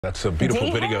That's a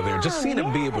beautiful video there. Just seeing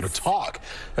him be able to talk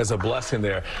as a blessing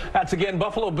there. That's again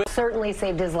Buffalo Bill. Certainly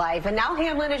saved his life. And now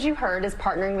Hamlin, as you heard, is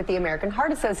partnering with the American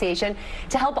Heart Association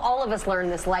to help all of us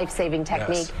learn this life-saving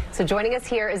technique. Yes. So joining us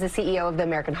here is the CEO of the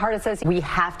American Heart Association. We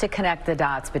have to connect the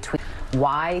dots between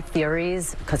why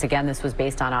theories, because again, this was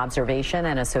based on observation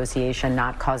and association,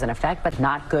 not cause and effect, but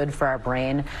not good for our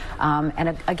brain.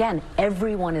 And again,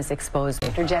 everyone is exposed.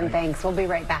 Dr. Jen, thanks. We'll be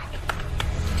right back.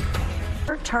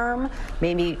 Short term,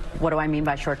 maybe, what do I mean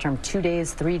by short term? 2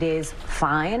 days, 3 days,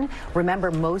 fine.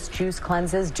 Remember, most juice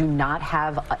cleanses do not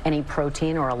have any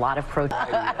protein or a lot of protein. All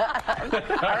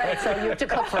right, so you have to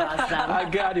cook for us then. I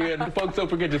got you. And folks, don't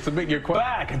forget to submit your question.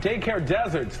 Back, daycare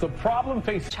deserts, the problem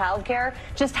facing childcare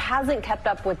just hasn't kept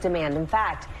up with demand. In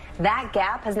fact, that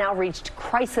gap has now reached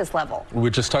crisis level. We were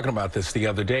just talking about this the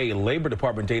other day. Labor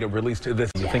Department data released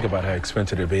this. You think about how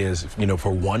expensive it is,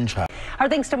 for one child. Our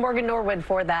thanks to Morgan Norwood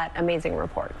for that amazing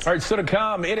report. All right, so to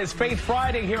come, it is Faith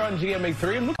Friday here on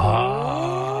GMA3.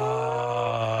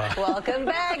 Welcome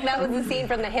back. That was the scene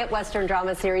from the hit Western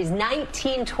drama series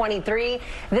 1923.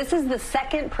 This is the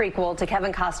second prequel to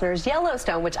Kevin Costner's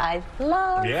Yellowstone, which I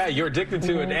love. Yeah, you're addicted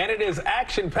to it. And it is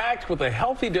action-packed with a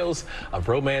healthy dose of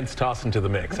romance tossed into the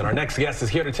mix. And our next guest is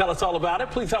here to tell us all about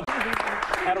it. Please help.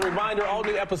 And a reminder, all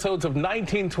new episodes of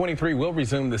 1923 will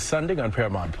resume this Sunday on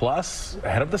Paramount Plus,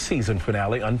 ahead of the season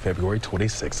finale on February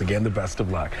 26th. Again, the best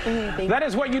of luck. That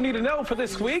is what you need to know for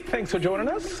this week. Thanks for joining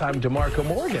us. I'm DeMarco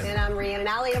Morgan. And I'm Rhiannon.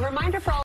 A reminder for all